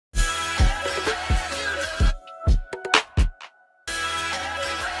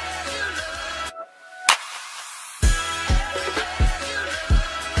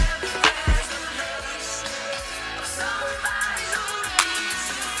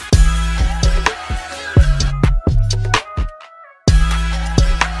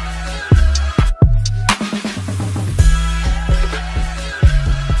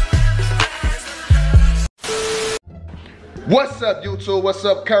What's up, YouTube? What's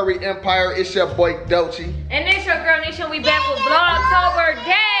up, Curry Empire? It's your boy Dolce. And it's your girl Nesha. We back with Vlogtober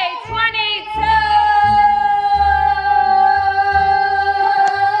Day 22.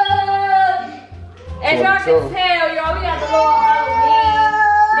 As y'all can tell, y'all, we got the little Halloween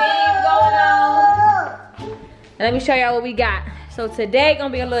theme going on. And let me show y'all what we got. So today gonna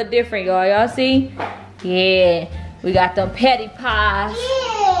be a little different, y'all. Y'all see? Yeah, we got them petty pies.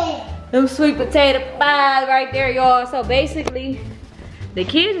 Them sweet potato pies right there, y'all. So basically, the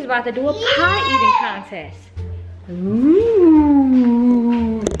kids is about to do a pie eating contest.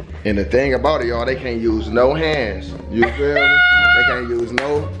 Ooh. And the thing about it, y'all, they can't use no hands. You feel me? They can't use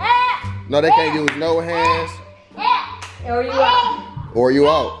no they can't use no hands. Or you out. Or you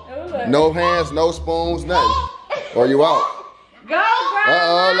out. No hands, no spoons, nothing. Or you out. Go, Grandma.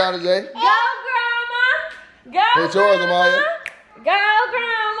 Uh-oh, Lonnie J. Go, Grandma. Go, It's yours, Amaya. Go,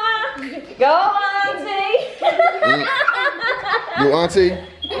 Grandma. Go, Auntie. You auntie?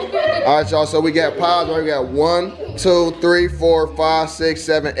 Alright, y'all, so we got pies right here. We got 1, 2, 3, 4, 5, 6,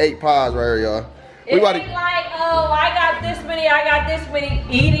 7, 8 pies right here, y'all. It ain't like, oh, I got this many,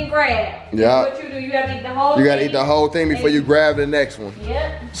 eat and grab. Yeah. What you do, you gotta eat the whole thing. You gotta eat the whole thing before you grab the next one.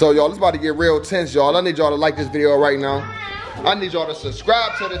 Yep. So y'all, it's about to get real tense, y'all. I need y'all to like this video right now. I need y'all to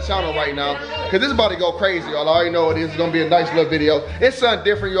subscribe to the channel right now, cause this is about to go crazy, y'all. I already know it is. It's gonna be a nice little video. It's something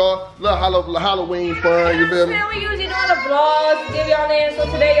different, y'all. Little Halloween fun, you feel me? We usually doing the vlogs to give y'all names, so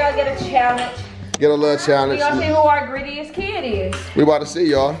today y'all get a challenge. Get a little challenge. Y'all see who our grittiest kid is. We about to see,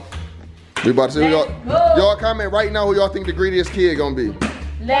 y'all. We about to see who y'all. Y'all comment right now who y'all think the greediest kid gonna be.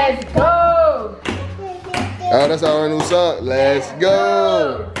 Let's go. Oh, that's our new song. Let's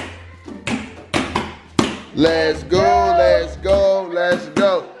go. Let's go, let's go, let's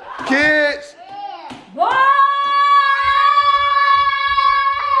go. Kids! Boys!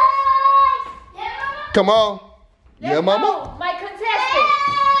 Come on. Let's Yeah, mama? go, my contestant.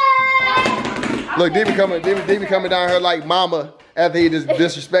 Look, DB coming down here like mama after he just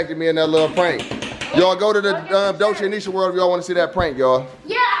disrespected me in that little prank. Y'all go to the Dolce And Nesha world if y'all want to see that prank, y'all.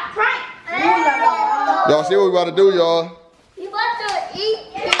 Yeah, prank. Y'all see what we about to do, y'all. You about to eat.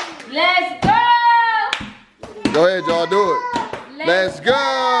 Let's go. Go ahead, y'all, do it. Let's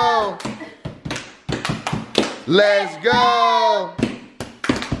go. Let's go.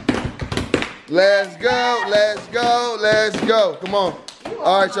 Let's go, let's go, let's go. Come on.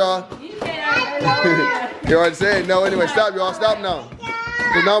 All right, y'all. You already said no. Anyway, stop, y'all. Stop now.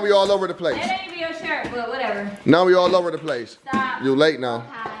 Because now we all over the place. That ain't your shirt, but whatever. Now we all over the place. Stop. You late now.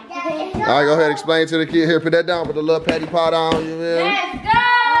 All right, go ahead. Explain to the kid here. Put that down. Put the little patty pot on. You feel me? Let's go.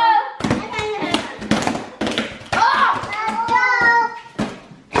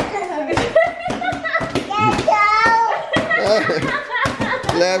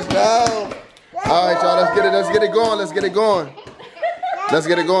 Let's go. All right, y'all. Let's get it going. Let's get it going. Let's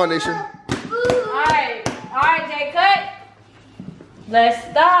get it going, Nesha. All right, Jay, cut. Let's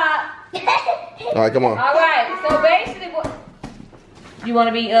stop. All right, come on. All right, so basically, you want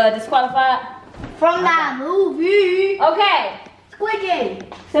to be disqualified? From that movie. Okay, Squid Game.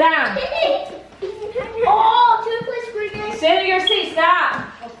 sit down. Oh, can we play Squid Game? Sit in your seat, stop.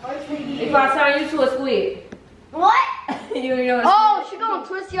 If I turn you to a squid. What? You know what Oh, she gonna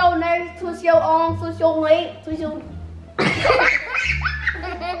twist your neck, twist your arm, twist your leg, twist your...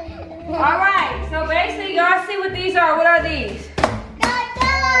 Alright, so basically y'all see what these are. What are these?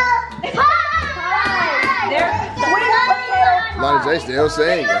 Lonnie J still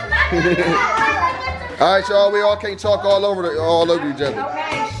saying it. All right, y'all. We all can't talk all over each other.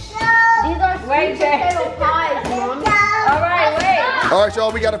 Okay. These are Wait, sweet Jay. potato pies, Mom. Alright, wait. All right,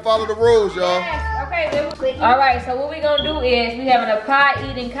 y'all. We gotta follow the rules, y'all. Yes, okay. Alright, so what we gonna do is we having a pie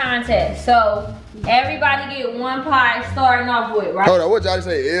eating contest. So everybody get one pie starting off with, right? Hold on. What Johnny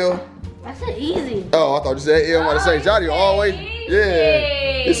say? Ill? I said easy. Oh, I thought you said ill. I want to say Johnny always.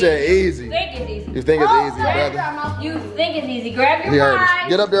 Yeah. You said easy. You think it's easy. You think it's easy, brother? You think it's easy. Grab your He heard us. pie.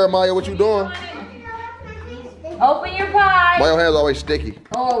 Get up there, Maya. What you doing? Open your pie. Why your hands always sticky?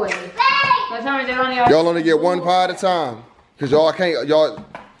 Always. Y'all only get one pie at a time. Cause y'all can't. Y'all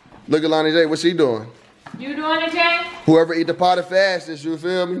look at Lonnie J. What's she doing? You doing it, Jay? Whoever eat the pie the fastest, you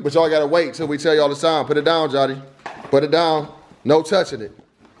feel me? But y'all gotta wait till we tell y'all the time. Put it down, Johnny. Put it down. No touching it.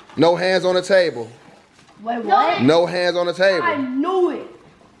 No hands on the table. Wait, what? No hands on the I table. knew it.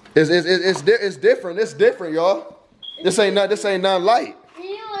 It's different. It's different, y'all. This ain't nothing light.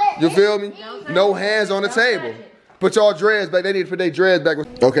 You feel me? No hands on the table. Put y'all dreads back. They need to put their dreads back.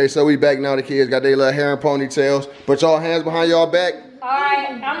 Okay, so we back now. The kids got their little hair and ponytails. Put y'all hands behind y'all back. All right,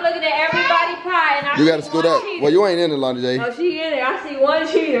 I'm looking at everybody pie, and I You gotta scoot up. Well, you ain't in the Lonnie J. Oh, she in it. I see one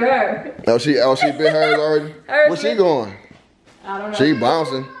cheater. Her. Oh, she bit hers already. Where's she going? I don't know. She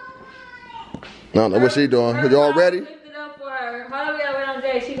bouncing. I don't know what she doing. Y'all ready? Lift it up for her. Hold on, we gotta wait on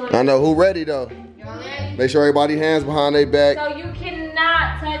Jay. She gonna. I know who ready though. Y'all ready? Make sure everybody hands behind their back. So you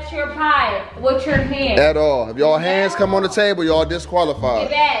cannot touch your pie with your hands. At all. If y'all hands come on the table, y'all Get disqualified.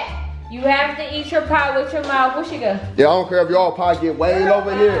 back. You have to eat your pie with your mouth. Where she go? Yeah, I don't care if y'all pie get way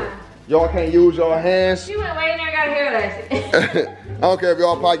over here. Y'all can't use your hands. She went way in there, got her hair last. I don't care if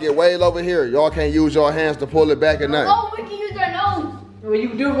y'all pie get way over here. Y'all can't use your hands to pull it back or nothing. Oh, we can use our nose. Well,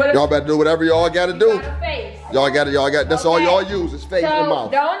 you do whatever. Y'all better do whatever y'all gotta do. Got a face. Y'all got, that's all Okay. y'all use is face and So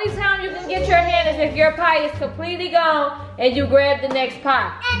mouth. the only time you can get your hand is if your pie is completely gone and you grab the next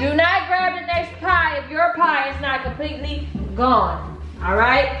pie. Do not grab the next pie if your pie is not completely gone. All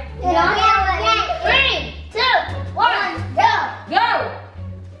right? 3, 2, 1, go. Go.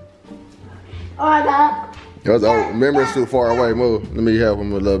 Oh my God. Remember it's too far away. Move. Let me help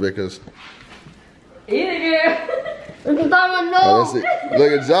him a little bit, cause. Eat it, girl. Look at my Oh, nose. that's it.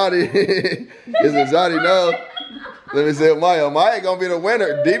 Look at Johnny. It's a Johnny no. Let me see Maya. Maya gonna be the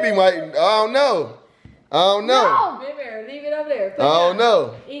winner. DB might. I don't know. No. Remember, leave it over there. Put I it don't down.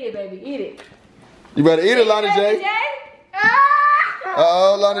 know. Eat it, baby. Eat it. You better eat it, Lonnie J.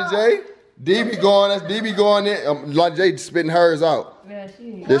 Ah. Lonnie J. DB going. That's DB going in. Lonnie J spitting hers out. Yeah,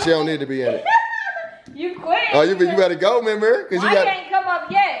 she. Then she don't need to be in it. You quit. Oh, you better go, remember? Cause you Maya got. ain't come up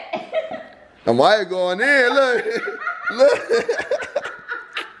yet. Maya going in. Look. Look.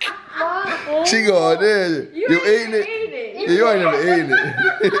 She going in. You eating it? Eat You ain't even eating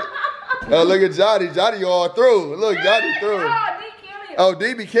it. Oh, look at Johnny. Johnny all through. Look, Johnny through. Oh,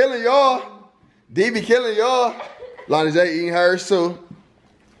 D be killing y'all. D be killing y'all. Lonnie J eating hers too.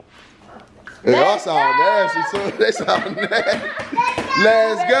 Y'all sound nasty too. They sound nasty.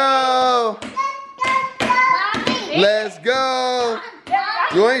 Let's go. Let's go.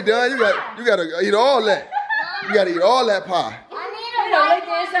 You ain't done. You gotta eat all that. You gotta eat all that pie. You know, lick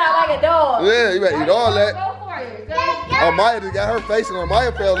the inside like a dog. Yeah, you gotta eat all that. Go for it. Go. Oh, Maya just got her face on.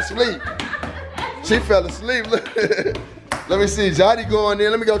 Maya fell asleep. She fell asleep. Let me see. Johnny going in.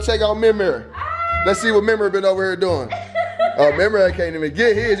 Let me go check out Mimir. Let's see what Mimir been over here doing. Oh, Mimir can't even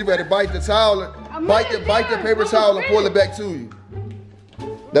get his. You better bite the towel. Bite the paper towel and pull it back to you.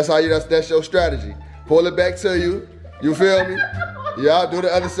 That's how you. That's your strategy. Pull it back to you. You feel me? Yeah, do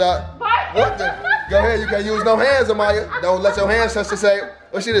the other side. What the? Go ahead. You can't use no hands, Amaya. Don't let your hands touch the same.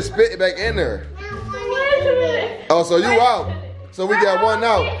 Oh, she just spit it back in there. Oh, so you out. So we got one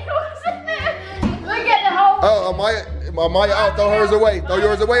out. Look at the whole. Oh, Amaya out. Throw hers away. Throw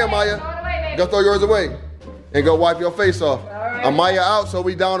yours away, Amaya. Go throw yours away. And go wipe your face off. Right. Amaya out, so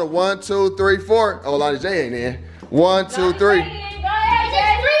we down to 1, 2, 3, 4. Oh, Lonnie J ain't in. 1, 2, 3. Go ahead,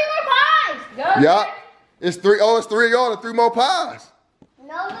 Jay. Yeah. It's 3. Oh, it's 3 of y'all and 3 more pies.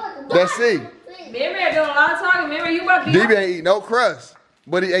 Let's see. Remember, doing a lot of talking. Remember, you about to be. DB ain't eat no crust.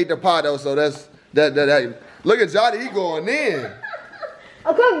 But he ate the pie though, so that's that. Look at Johnny, he going in.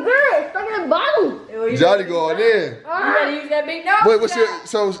 Okay, good. Stuck in the bottom. Johnny going in. You better use that big nose. Wait,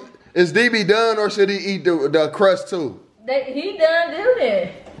 so is DB done or should he eat the crust too? He done do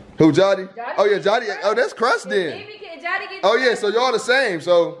that. Who, Johnny? Johnny. Oh yeah, Johnny. Oh, that's crust then. Johnny get Oh yeah, so y'all the same.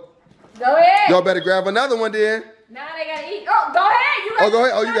 So go ahead. y'all better grab another one then. Now they gotta eat. Oh, go ahead. Oh, go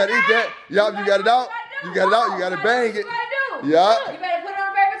ahead. Oh, you gotta eat that. Yup, you got it out. You got it out. You gotta bang it. Yeah. You better put it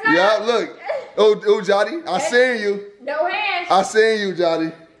on paper towel. Yeah, look. Oh, Johnny, I seen you. No hands. I seen you,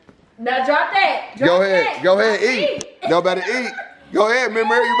 Johnny. Now drop that. Drop Go ahead. that. Go ahead, eat. Y'all better eat. Go ahead,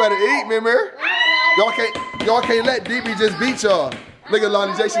 Mimir. You better eat, Mimir. Y'all can't let DB just beat y'all. Look at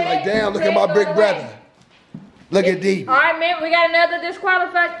Lonnie J. She's like, damn, look at my big brother. Look at DB. All right, man, we got another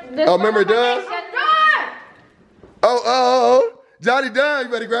disqualified. Oh, Mimir done? Oh. Johnny done.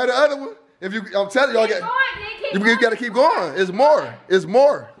 You better grab the other one. If you, I'm telling y'all, you gotta keep going. It's more. It's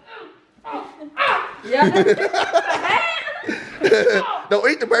more. Don't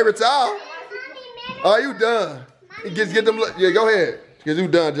eat the paper towel. Oh, you done? Get them. Yeah, go ahead. Cause you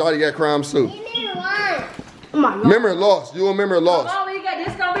done. Johnny got crime soup. Oh my God. Mimir lost. You and Mimir lost. Oh,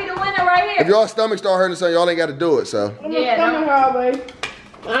 this gonna be the winner right here. If y'all stomach start hurting, something, y'all ain't got to do it. So Yeah.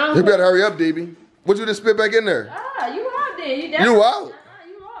 you better hurry up, DB. What you just spit back in there? You out there. You out.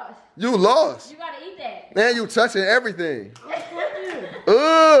 You lost. You lost. You gotta eat that. Man, you touching everything.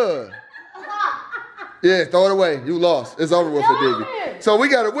 Ugh. Yeah, throw it away. You lost. It's over with for DB. So we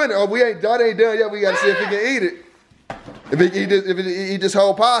got a winner. Oh, Johnny ain't done yet. We got to see if he can eat it. If he eat this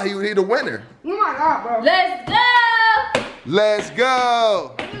whole pie, he the winner. Oh my God, bro. Let's go. Let's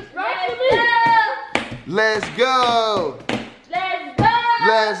go. Let's Let's go. go. Let's go.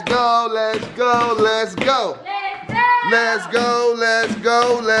 Let's go. Let's go. Let's go. Let's go. Let's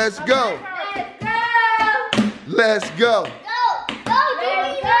go. Let's go. Let's go. Let's go. Let's go.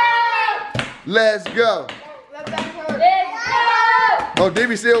 Let's go. Let's go. Oh,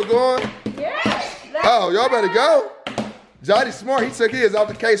 DB still going? Yes. Oh, y'all better go. Johnny smart. He took his off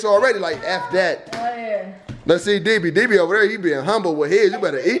the case already. Like, F that. Oh, yeah. Let's see DB. DB over there, he being humble with his. You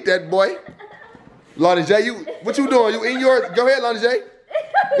better eat that, boy. Lonnie J, what you doing? You eating yours? Go ahead, Lonnie J.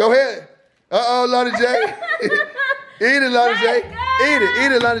 Go ahead. Uh-oh, Lonnie J. Eat it, Lonnie J.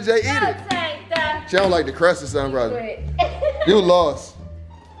 Eat it, Lonnie J. Eat it. She don't like the crust or something, brother. You lost.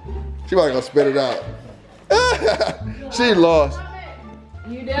 She about to go spit it out. She lost.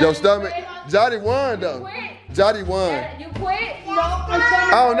 Your stomach. Johnny won, though. Johnny won. You quit?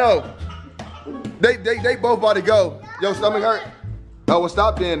 I don't know. They both about to go. Your stomach hurt? Oh, well,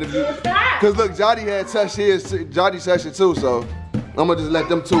 stop then. Because look, Johnny had touched his. Johnny touched it too, so I'm going to just let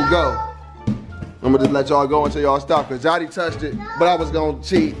them two go. I'm going to just let y'all go until y'all stop. Because Johnny touched it, but I was going to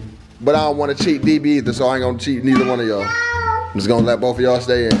cheat. But I don't want to cheat DB either, so I ain't going to cheat neither one of y'all. I'm just going to let both of y'all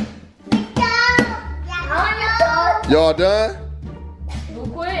stay in. Y'all done? Who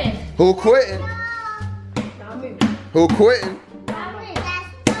quitting? Who quitting? Who quitting?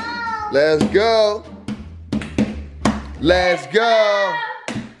 Let's go. Let's go.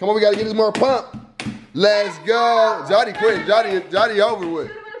 Come on, we gotta get this more pump. Let's go. Johnny quit. Johnny over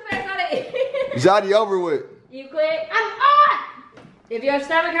with. Johnny over with. You quit? I'm on. If your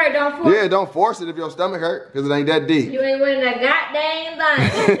stomach hurt, don't force it. Yeah, don't force it if your stomach hurt, because it ain't that deep. You ain't winning a goddamn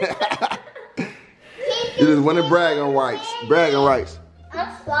thing. You just winning bragging rights. Bragging rights.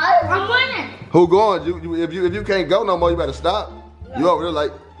 I'm winning. Who going? If you can't go no more, you better stop. You over there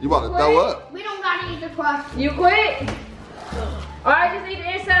like you about to throw up. We don't gotta eat the crust. You quit? Alright, just eat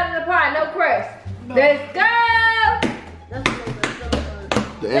the inside of the pie, no crust. No. Let's go!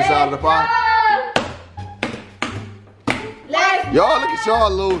 The inside of the pie? Let's go! Y'all, look at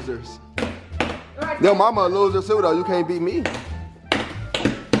y'all losers. Yo, mama a loser too though. You can't beat me.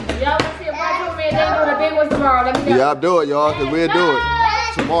 Y'all wanna see a fight with me and then do the big ones tomorrow. Let me know. Yeah, I'll do it, y'all, because we'll do it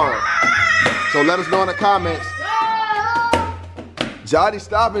tomorrow. So let us know in the comments. Johnny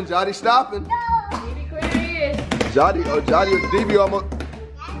stopping, Johnny stopping. DB clear his. Johnny, DB almost.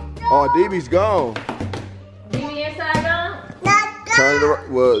 Oh, DB's gone. DB inside gone? Turn it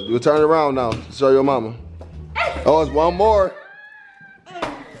around. Well, we'll turn it around now. Show your mama. Oh, it's one more.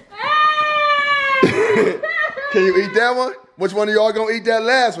 Can you eat that one? Which one of y'all gonna eat that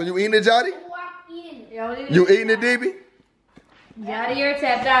last one? You eating it, Johnny? You eating it, DB? Johnny, you're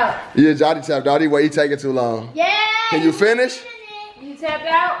tapped out. Yeah, Johnny tapped out. He taking too long. Yeah. Can you finish? You tapped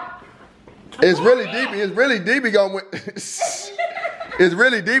out? It's really DB. It's really DB gonna win. It's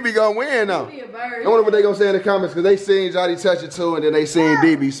really DB gonna win now. I wonder what they gonna say in the comments because they seen Johnny touch it too, and then they seen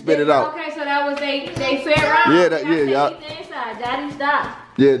DB spit it out. Okay, so that was they fair round. Yeah, Johnny stopped.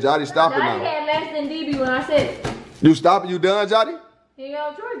 Yeah, Johnny stopping now. Johnny had less than DB when I said it. You stopping? You done, Johnny? He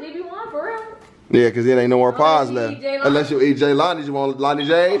got choice. DB won for real. Yeah, because there ain't no more pies left. Unless you eat J Lonnie's. You want Lonnie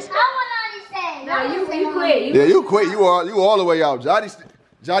J's? I want Lonnie J's. No, you quit. Yeah, you quit. You all the way out.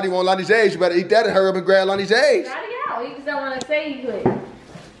 Johnny want Lonnie J's. You better eat that and hurry up and grab Lonnie J's. Johnny out. He just don't want to say he quit.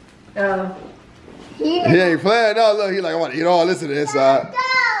 He ain't playing. No, look, he like, I want to eat all this to the inside.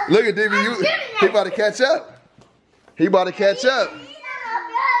 Look at DB. He about to catch up. He about to catch up.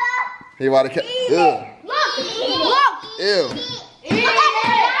 He about to catch up. Ew. Ew.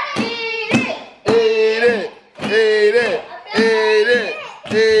 Eat it. Eat it. Eat it. Eat it.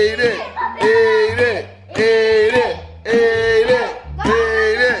 Eat it. Eat it. Eat it. Eat it.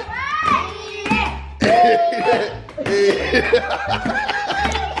 Eat it.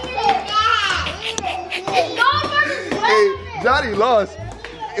 Hey, Johnny lost.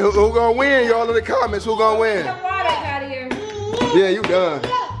 Who gonna win? Y'all in the comments. Who gonna win? Yeah, you done.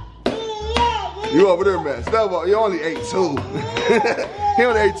 You over there, man. Stella, you only ate 2. He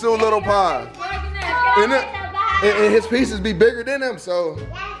only ate 2 little pies. And his pieces be bigger than him, so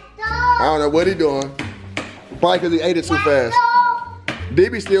I don't know what he doing. Probably because he ate it too fast.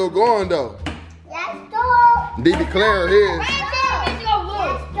 DB still going though. DB clearing his.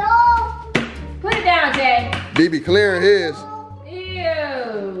 Put it down, Jay. DB clearing his.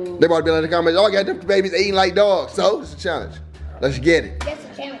 Ew. They about to be in the comments, y'all got them babies eating like dogs. So it's a challenge. Let's get it. That's a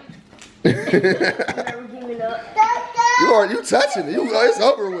challenge. You touching it. It's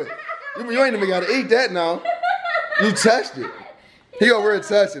over with. You ain't even got to eat that now. You touched it. He over here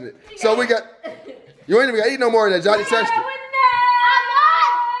touching it. So we got. You ain't even got to eat no more of that. Johnny touched it.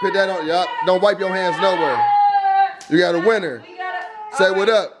 Put that on. Y'all don't wipe your hands nowhere. You got a winner. Say what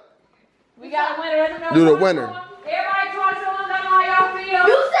up. We got a winner. Do the winner. Everybody try someone. I know how y'all feel.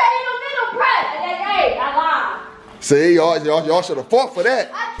 You said he don't need no press. Hey, I lied. See, y'all should have fought for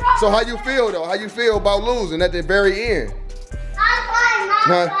that. So how you feel though? How you feel about losing at the very end?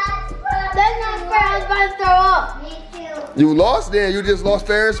 Huh? I was about to throw up. Me too. You lost then. You just lost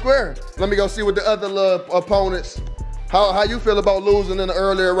fair and square. Let me go see what the other opponents. How you feel about losing in the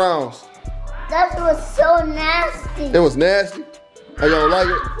earlier rounds? That was so nasty. It was nasty. How you don't like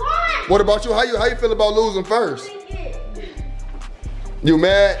it? What about you? How you feel about losing first? You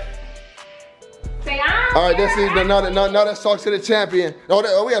mad? All right, let's see. Now let's talk to the champion.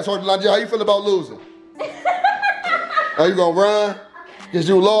 Oh, we have to talk to Lonnie. How you feel about losing? Are you gonna run? Cause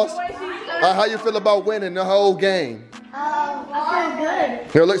you lost. How you feel about winning the whole game? I feel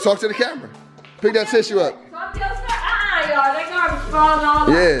good. Here, look. Talk to the camera. Pick that tissue up. Talk to your son. Y'all. That garbage falling all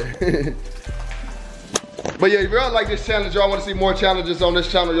over. Yeah. But yeah, if y'all like this challenge, y'all want to see more challenges on this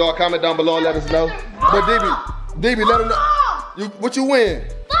channel, y'all comment down below and let us know. But DB, let them know. What you win?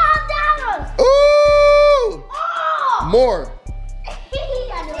 $5. Ooh! More.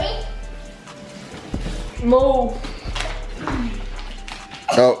 Move.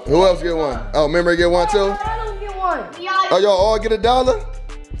 Oh, who else get one? Oh, Memory get one too? I don't get one. Oh, y'all all get $1?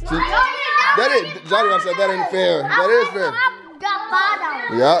 That is, Johnny gonna say that ain't fair. That is fair. I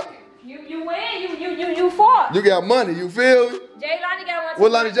got $5. Yup. You win. You fought. You got money, you feel me? Jay Lonnie got one.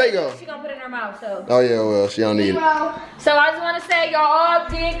 What Lonnie J go? She gonna put it in her mouth, so. Oh yeah, well, she don't need it. So I just want to say y'all all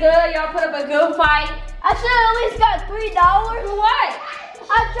did good. Y'all put up a good fight. I should have at least got $3. For what?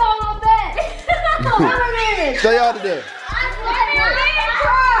 I tried my best. Stay out of there.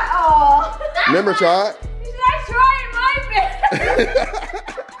 Remember tried? You said I tried my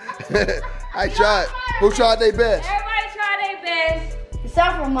best. I tried. Who tried their best? Everybody tried their best.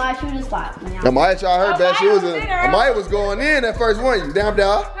 Except for Maya, she was just like, Amaya tried her best. Amaya was going in that first one. You damn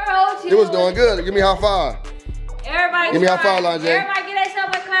dog. It was doing good. Give me a high five. Everybody give me a high five, Lonnie J. Everybody give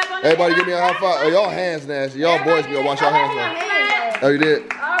themselves a clap on Everybody give me a high five. Oh, y'all hands nasty. Y'all boys be wash your hands now. Oh, you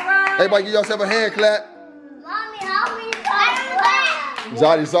did? All right. Everybody give yourself a hand clap. Mommy, help me.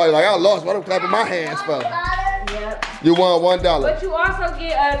 Zadi, sorry, like I lost. What I'm clapping my hands for? Yep. You won $1. But you also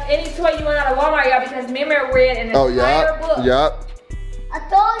get any toy you want out of Walmart, y'all, because Memory read an entire book. Yup. I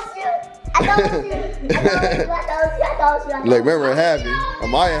told you. Look, Memory happy.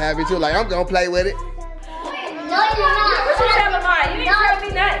 Amaya happy too. Like I'm gonna play with it. No, you're not. What you tell Amaya? You ain't tell me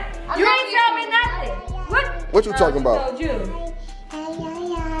nothing. You ain't tell me nothing. What you talking about? Told you.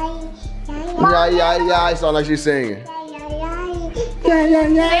 Yeah. Sound like she's singing.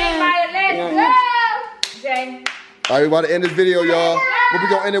 Everybody, let's go. Jay. All right, we about to end this video, y'all. But we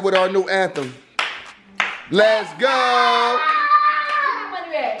gonna end it with our new anthem. Let's go.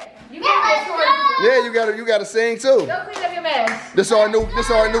 Yeah, you gotta sing too. Go clean up your mess. This our new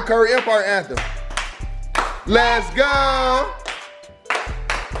Curry Empire anthem. Let's go.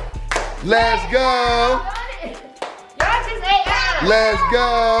 Let's go. Y'all just ate out. Let's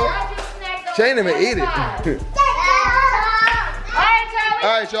go. Y'all just snacked on. She ain't even eat it. All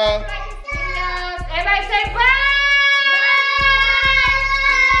right, y'all. Everybody say bye.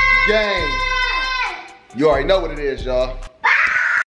 Gang. You already know what it is, y'all.